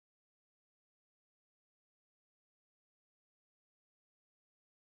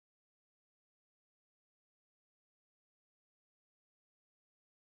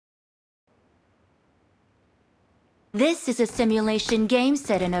This is a simulation game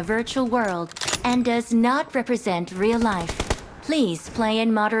set in a virtual world and does not represent real life. Please play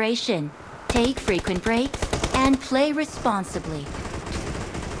in moderation, take frequent breaks, and play responsibly.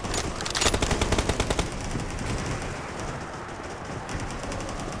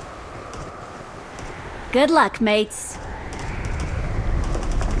 Good luck, mates.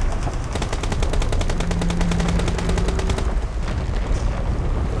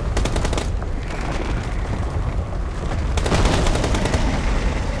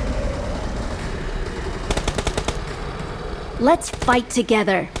 Let's fight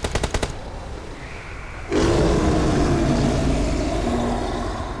together.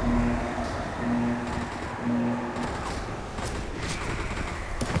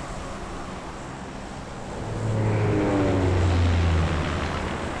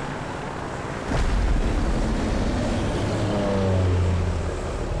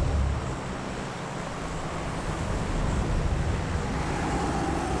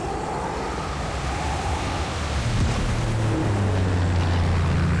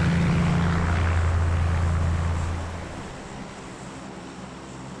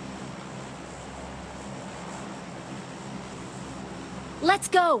 Let's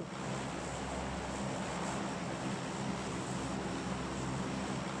go!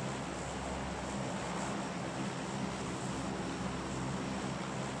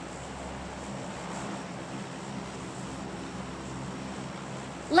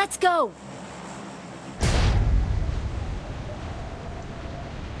 Let's go!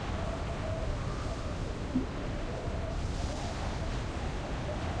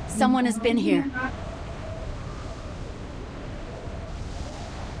 Someone has been here.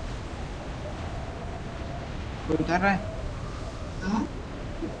 उतर रहा है।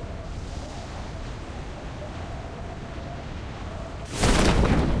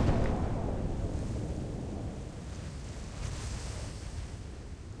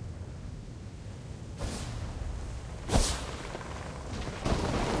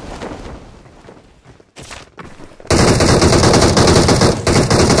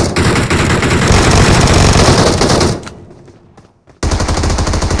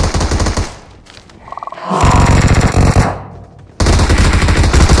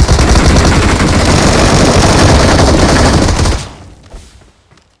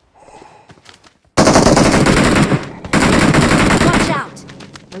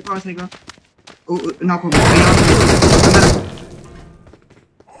 Knock हो गया।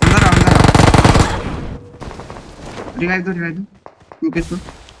 Revive दो मुकेश को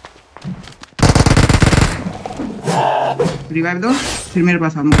revive दो, फिर मेरे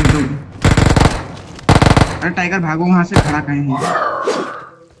पास आओ मुकेश दो। अरे टाइगर भागो वहां से, खड़ा कहीं है।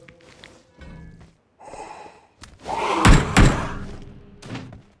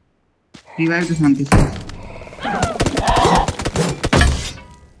 रिवाइव दो शांति से।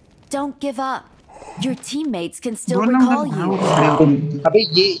 Don't give up. Your teammates can still recall you. अबे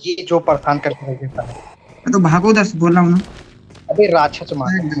ये जो परेशान करके रखता है। तो भागो उधर से, बोल रहा हूँ ना। अबे राक्षस मार।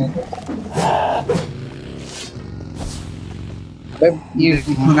 अबे ये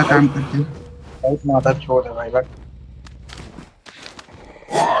पूरा काम करते हैं। बहुत मादर चोद है भाई बट।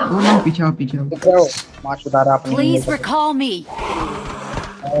 बोल रहा हूँ पीछे आओ। मार सुधारा अपनी। Please recall me.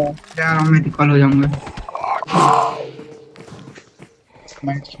 यार मैं रिकॉल हो जाऊंगा।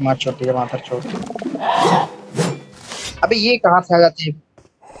 मार छोटी है मादर चोद। अबे ये कहाँ से आ जाती है?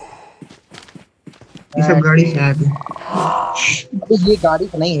 ये सब गाड़ी से आया। अबे ये गाड़ी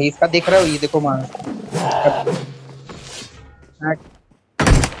तो नहीं है इसका, देख रहे हो ये देखो मार।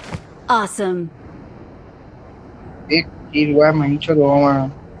 Awesome. एक चीज हुआ है महीनों दो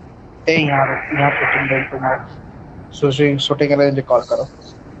में। ए यहाँ शूटिंग रेंज पे मार। शूटिंग रेंज कॉल करो।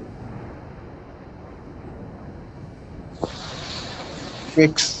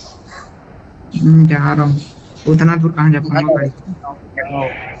 फिक्स। जा रहा हूँ। उतना दूर कहाँ जा पाऊंगा गाड़ी?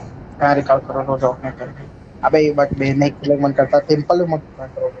 क्या रिकॉल करो रोज ऑफ में करके। अबे बट भेजने के लिए मन करता, सिंपल मत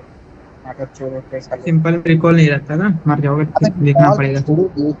करो। अगर छोड़ो कैसा सिंपल रिकॉल नहीं रहता ना, मर जाओगे तो देखना पड़ेगा।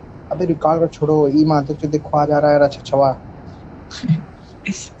 अबे रिकॉल को छोड़ो, ई मानते तो देखो आ जा रहा है रछछवा।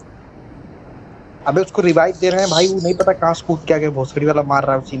 अबे उसको रिवाइव दे रहे हैं भाई, वो नहीं पता कहाँ से कूद के आके भोसड़ी वाला मार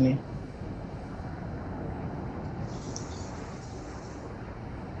रहा है उसी में।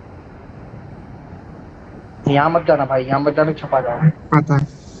 यहाँ मत जाना भाई, यहाँ मत जाना, छपा जाओ।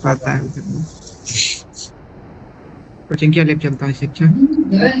 पता है कोचिंग क्या लेप चलता है शिक्षा।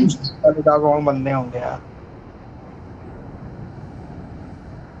 अरे जागो हम बंदे होंगे यार।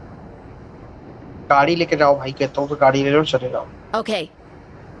 गाड़ी लेके जाओ भाई, कहता हूँ तो गाड़ी ले लो, चले जाओ। Okay.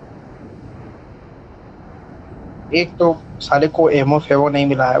 एक तो साले को एमओ फेवो नहीं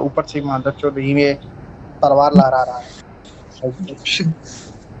मिला है, ऊपर से मादर चोद ही में तलवार लहरा रहा है।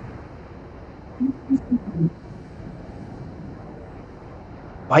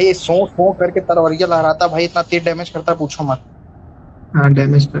 भाई ये सौ सौ करके तलवारिया लहराता भाई, इतना तेज डैमेज करता है, पूछो मत। हाँ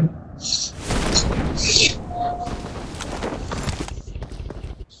डैमेज पर।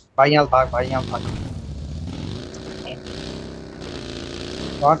 भाई यहाँ भाग, भाई यहाँ भाग।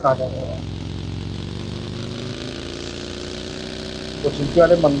 वहाँ कहाँ जा रहे हैं? वो चिंकी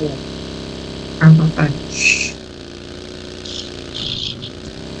वाले बंदे हैं। हाँ पता है।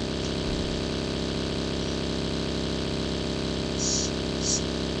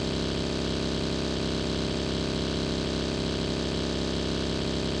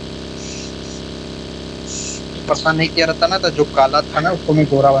 पसंद नहीं किया रहता ना, तो जो काला था ना उसको मैं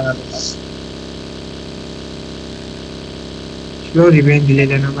गोरा बना देता। लो रिवेंज ले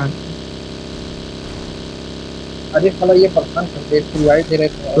लेना बाद। अरे साला ये परेशान करते रिवाइव दे रहे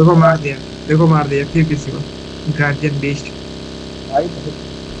थे देखो मार दिया, देखो मार दिया फिर किसी को। Guardian best. भाई।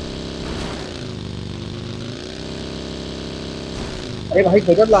 अरे भाई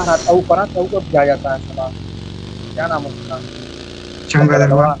गजब ला रहा था, ऊपर आता ऊपर जा जाता है साला। क्या नाम है उसका?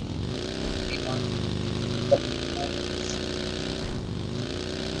 चंगादड़वा।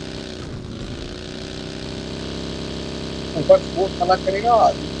 ऊपर वो साला करेगा।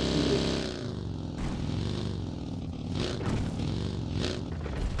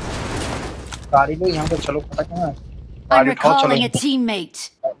 गाड़ी लो यहाँ पे, चलो पता क्या है? I'm गाड़ी उठाओ, चलो recalling a teammate.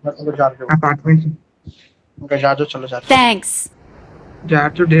 उनको जार दो, अपार्टमेंट। उनका जार दो, चलो जार दो। Thanks. जार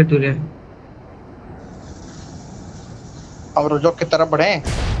तो ढेर दूर है। अब रोजो की तरफ बढ़े।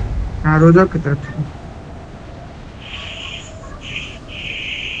 हाँ रोजा की तरफ।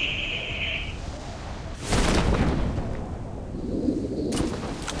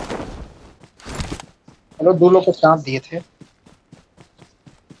 चलो दो लोग को चांस दिए थे।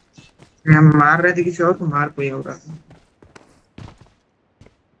 हम मार रहे थे किसी और को, मार कोई हो रहा था।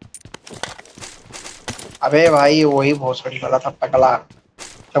 अबे भाई वही भोसड़ी वाला था पगला,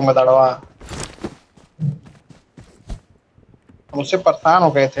 चमगदड़वा। हम उससे परेशान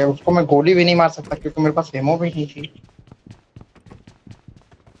हो गए थे, उसको मैं गोली भी नहीं मार सकता क्योंकि मेरे पास एमो भी नहीं थी।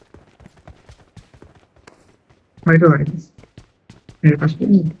 बैठो भाई, मेरे पास भी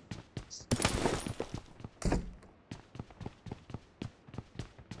नहीं।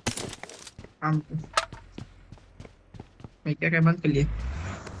 काम तो मैं क्या क्या बंद कर लिए।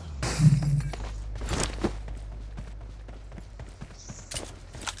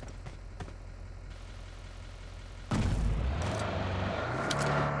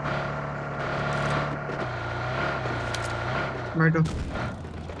 बैठो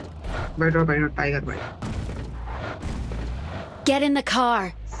बैठो बैठो टाइगर भाई। Get in the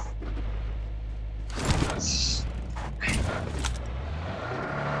car.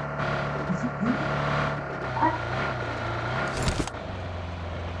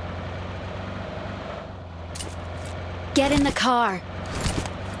 Get in the car.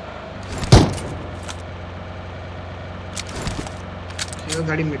 चलो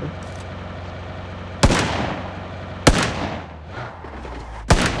गाड़ी में बैठो।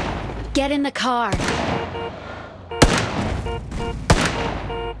 Get in the car.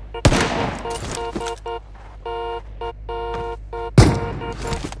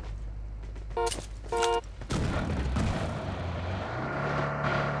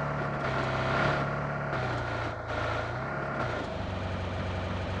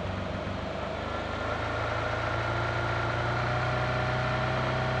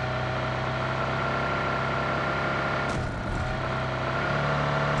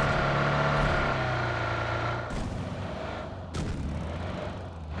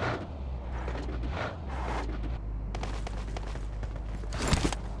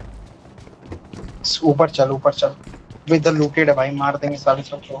 ऊपर चल, ऊपर चल। वो इधर लूटेड है भाई, मार देंगे सारे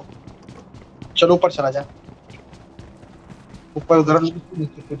सबको। चलो ऊपर चला जा, ऊपर उधर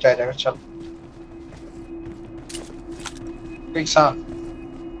नीचे कुछ आ जाएगा। चल एक साथ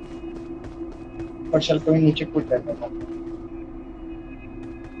ऊपर चल, कोई नीचे कुछ जाएगा।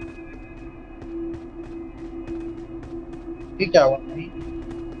 ये क्या हुआ भाई?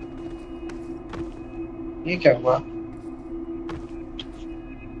 ये क्या हुआ?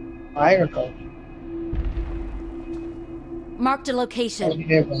 आएगा कब? Marked a location.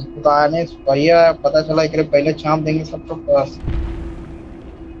 खुदा ने भैया पता चला एक पहले चांप देंगे सबको पास।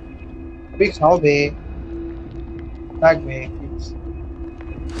 अभी खाओ बे, बैग बे,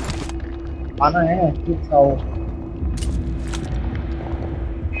 आना है कुछ खाओ।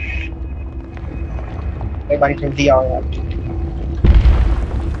 भाई जल्दी आओ यार,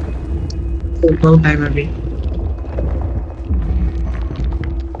 बहुत टाइम है अभी।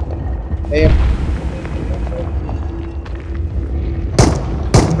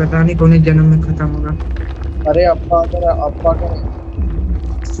 पता नहीं कौन जन्म में खत्म होगा। अरे अब्बा अगर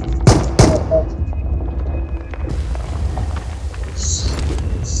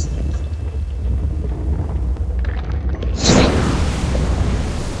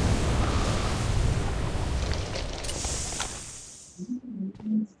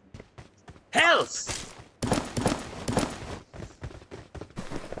Help!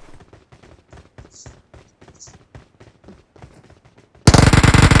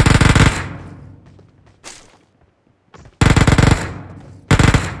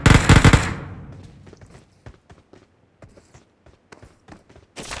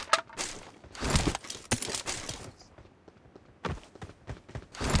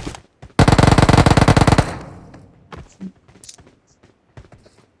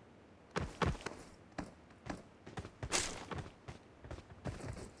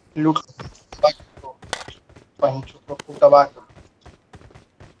 लूट पंचों को खूब दबा के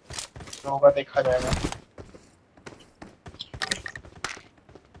होगा देखा जाएगा।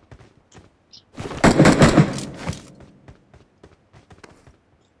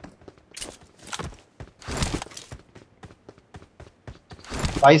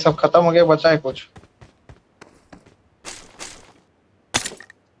 भाई सब खत्म हो गया, बचा है कुछ?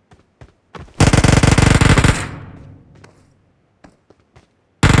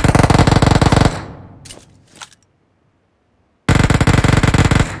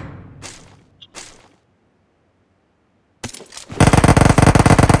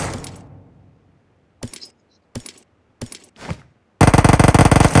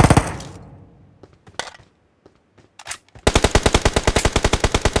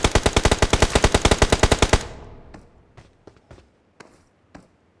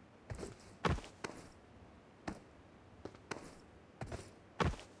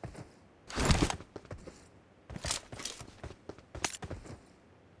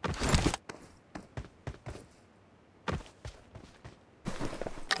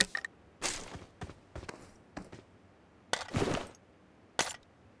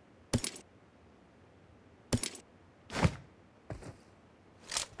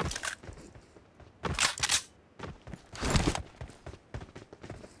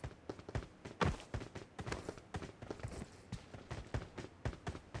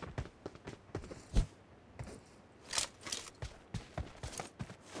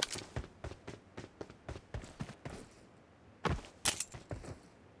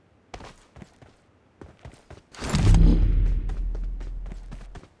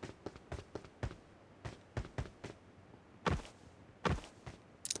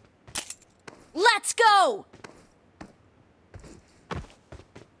 Let's go!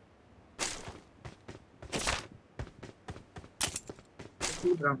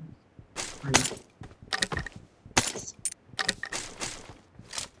 कूद रहा हूँ भाई।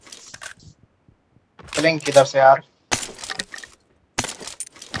 चलेंगे किधर से यार?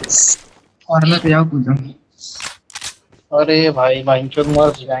 और मैं तो जाओ कूद रहा हूँ। अरे भाई भाई चोद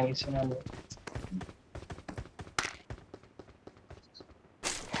मर जाएंगे इसी में हम लोग।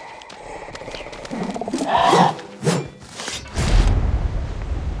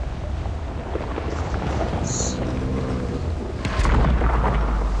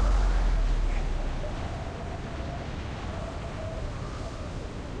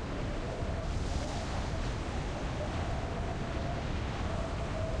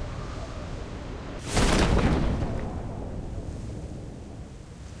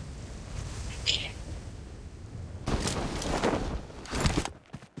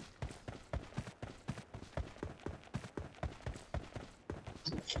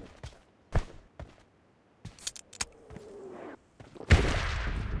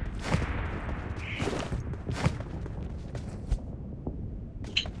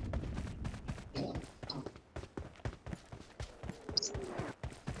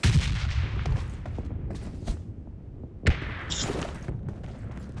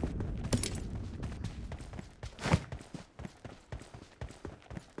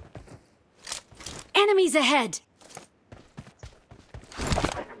 Enemies ahead!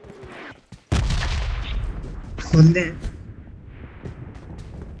 बंदे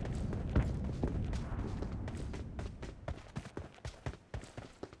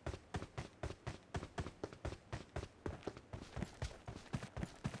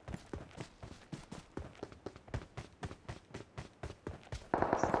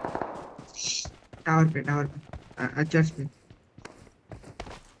टावर पे चर्च पे।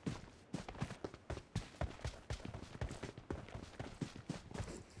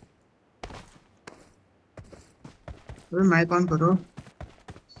 माइक ऑन करो।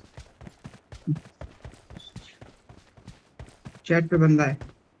 चैट पे बंदा है।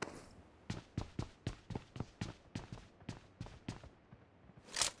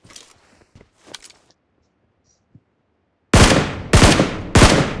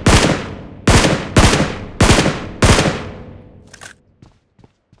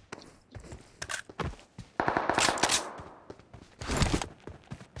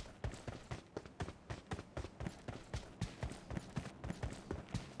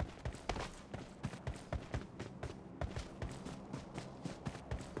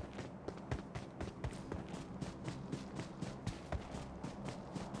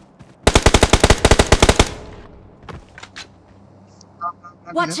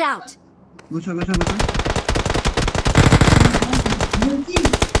 Watch out! घुसो घुसो घुसो।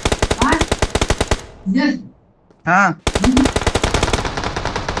 हाँ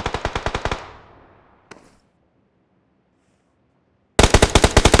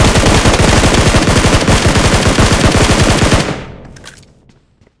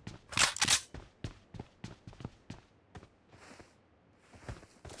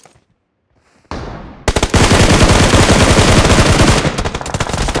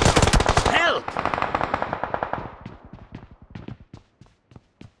Help!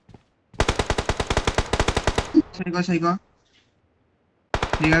 सही को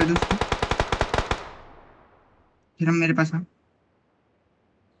रिवाइव दो उसको। फिर हम मेरे पास आ।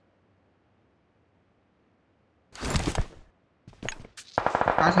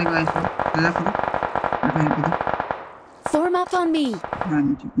 पास है गाइस, दरवाजा खोलो। बैठो यहीं पे दो। Form up on me! हाँ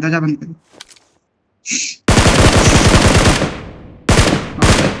नीचे दरवाजा बंद करो।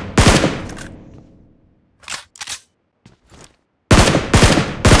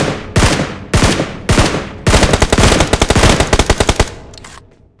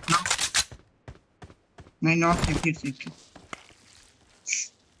 नहीं नॉक है फिर से।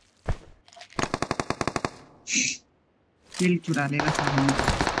 किल चुरा लेगा सामने।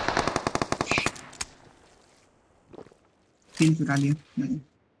 किल चुरा लिया मैंने।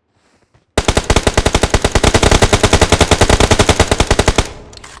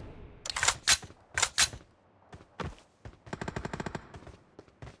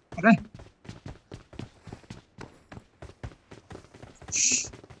 अरे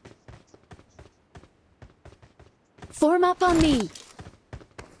Form up on me!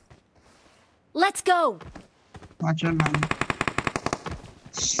 Let's go! चल भाई।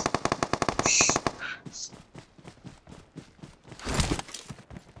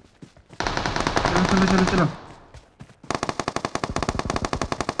 चलो चलो चलो चलो।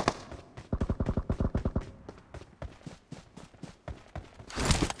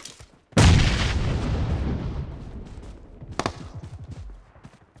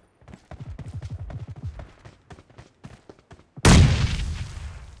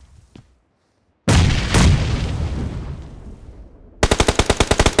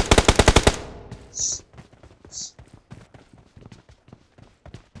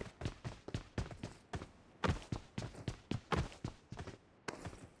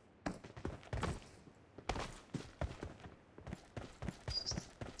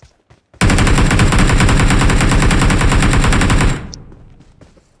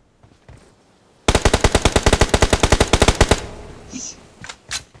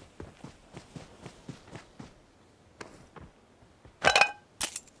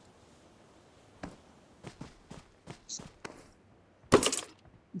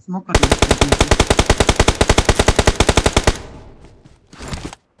 स्मोक कर दो।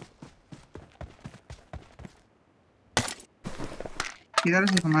 किधर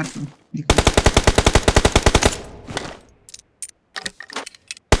से हमारे को दिखा।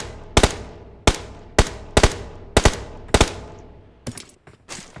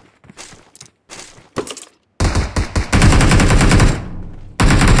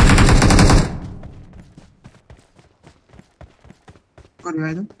 कर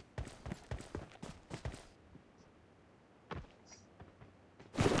रिवाइव दो।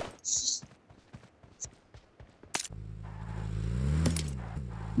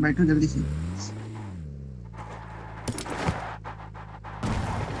 बैठो जल्दी से।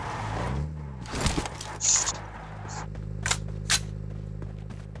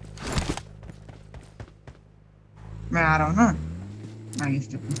 मैं आ रहा हूँ ना आगे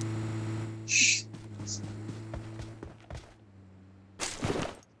स्टेप में।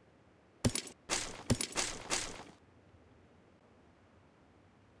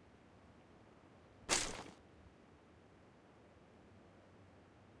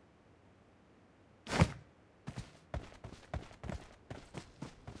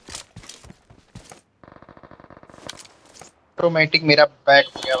 ऑटोमेटिक मेरा बैक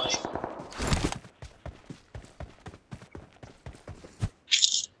हो गया भाई।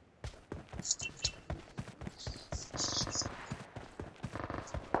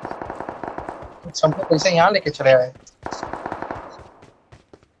 सबको कैसे यहाँ लेके चले आए।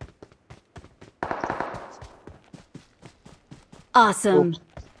 Awesome!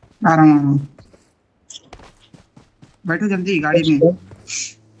 आ रहा हूँ। बैठो जल्दी गाड़ी में।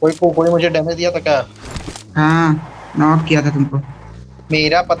 कोई मुझे डैमेज दिया था क्या? हाँ नॉक किया था तुमको।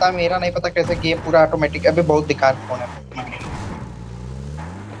 मेरा नहीं पता कैसे गेम पूरा ऑटोमेटिक। अभी बहुत बेकार फोन है।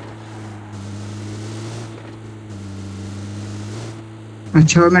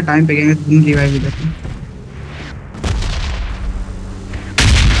 अच्छा मैं टाइम पे गया, तुम रिवाइव भी देते।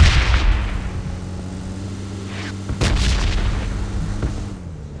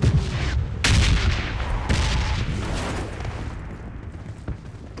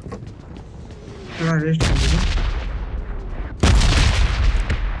 थोड़ा रेस्ट कर लीजिए।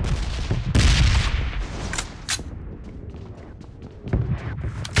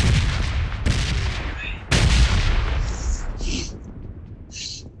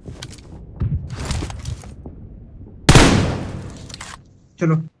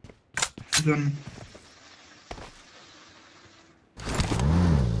 चलो जोन में।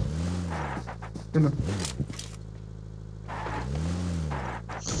 चलो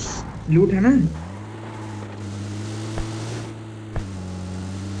लूट है ना।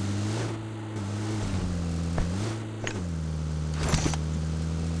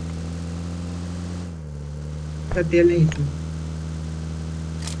 तेल नहीं इसमें।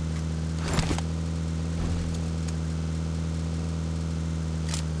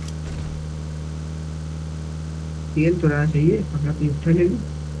 तेल तो रहना चाहिए, अगर तो उठा ले लो।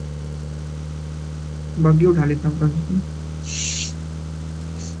 बग्गी उठा लेता हूँ कभी।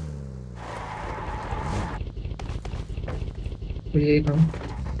 तो ये करो,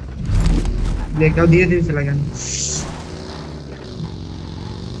 लेके आओ, धीरे धीरे चला जाना।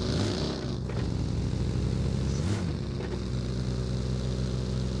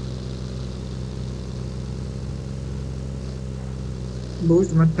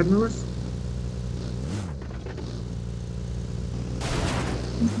 बूस्ट मत करना बस।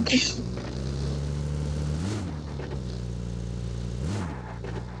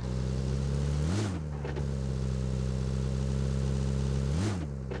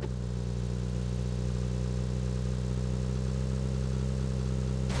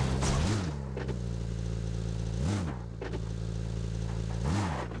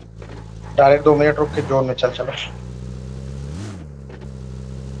 डायरेक्ट 2 मिनट रुक के जोन में चल चलो।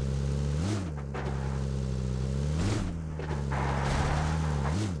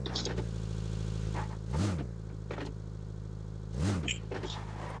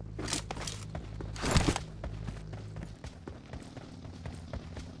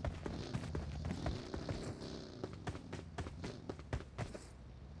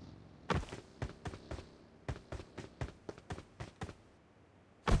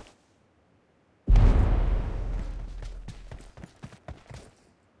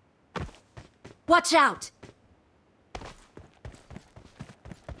 Watch out!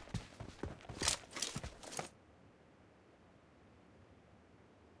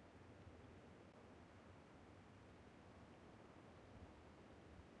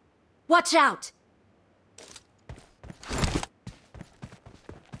 Watch out!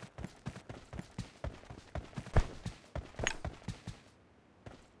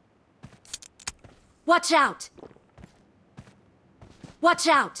 Watch out! Watch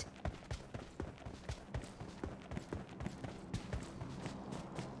out!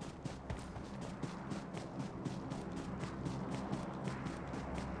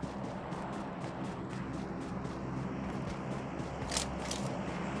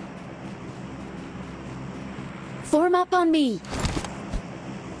 Form up on me!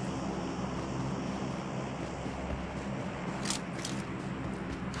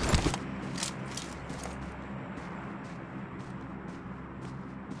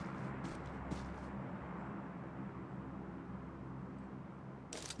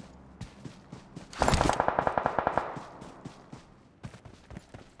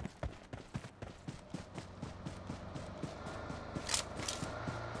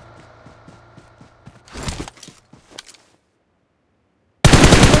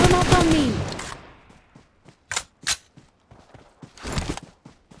 Form up on me!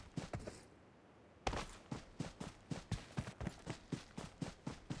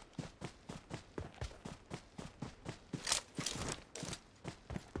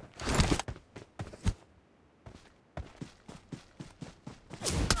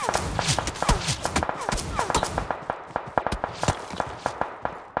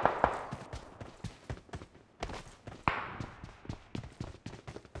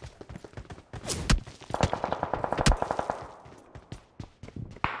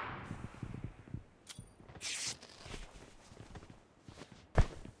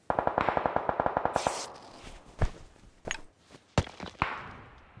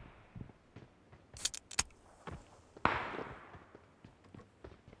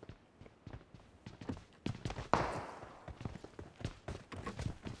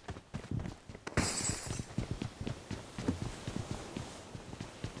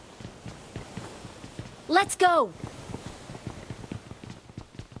 Let's go!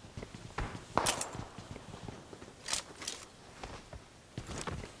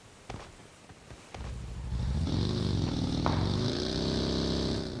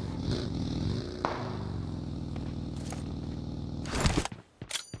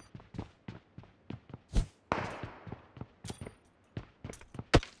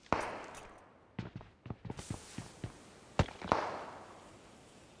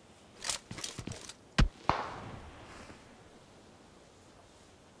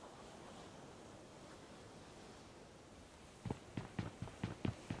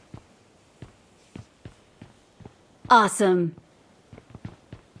 Awesome.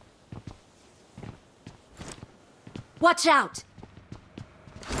 Watch out!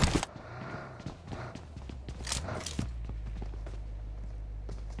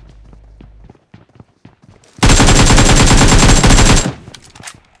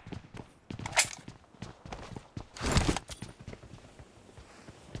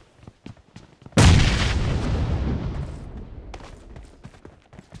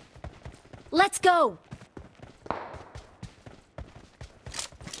 Let's go!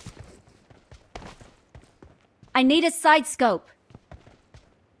 I need a side scope.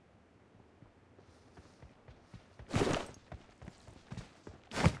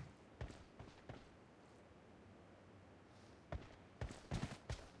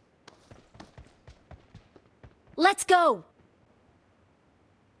 Let's go!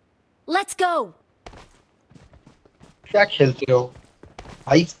 Let's go! क्या खेलते हो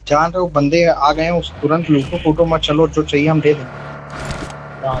भाई? जान रहे हो बंदे आ गए हैं, उस तुरंत लूटो फूटो मत, चलो जो चाहिए हम दे देंगे।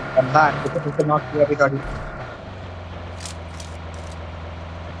 बंदा है तो नॉट किया अभी गाड़ी।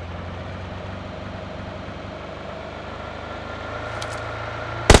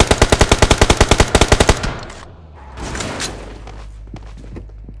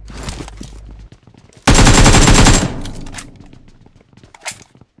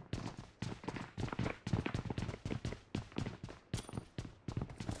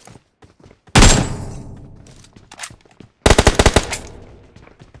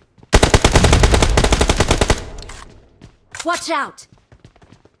 Watch out!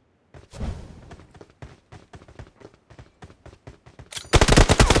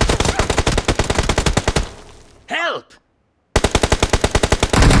 Help!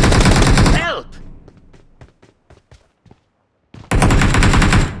 Help!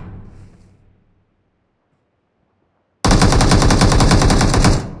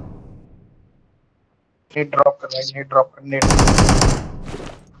 Net drop कर भाई, नेट ड्रॉप कर, नेट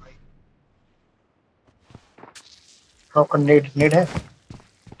ड्रॉप कर, नेट नेट है,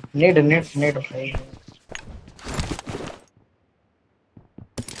 नेट नेट नेट भाई।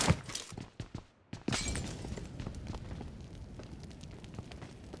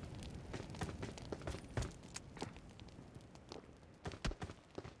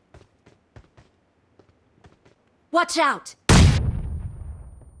 Watch out!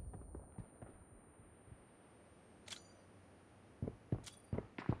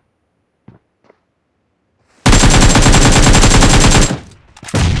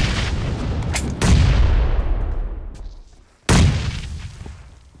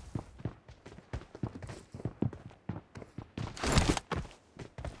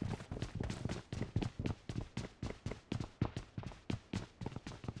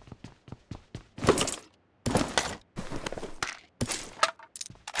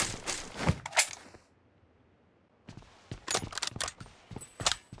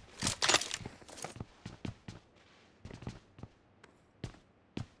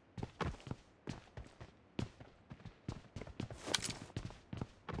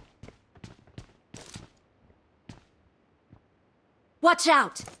 Watch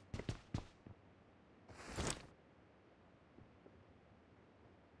out!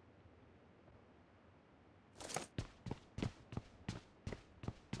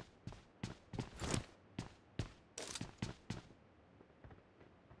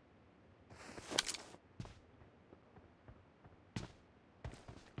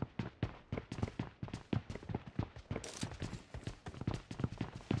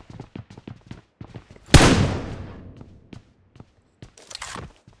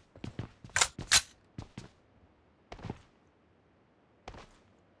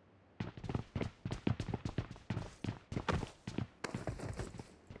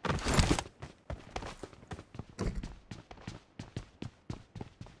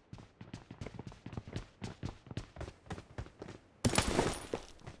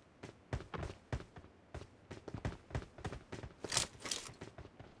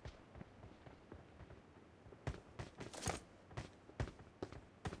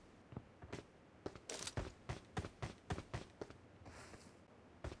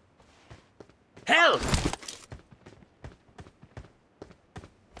 Help!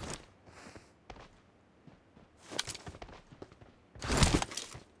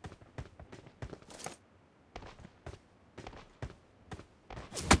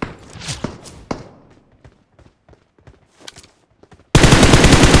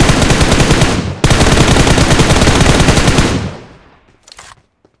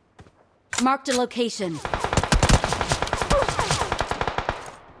 Marked a location.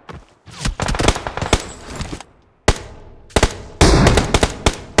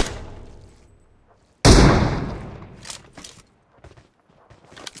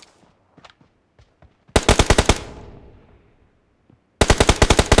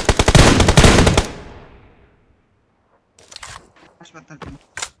 Last पत्थर पे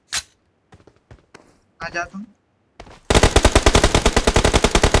आ जा तुम।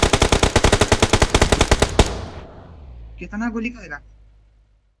 कितना गोली खाएगा?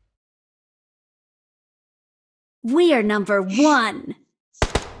 We are number 1.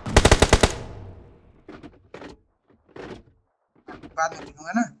 बाद में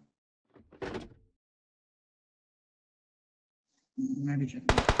खेलूंगा ना। मैं भी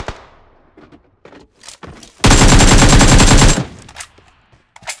चलूंगा।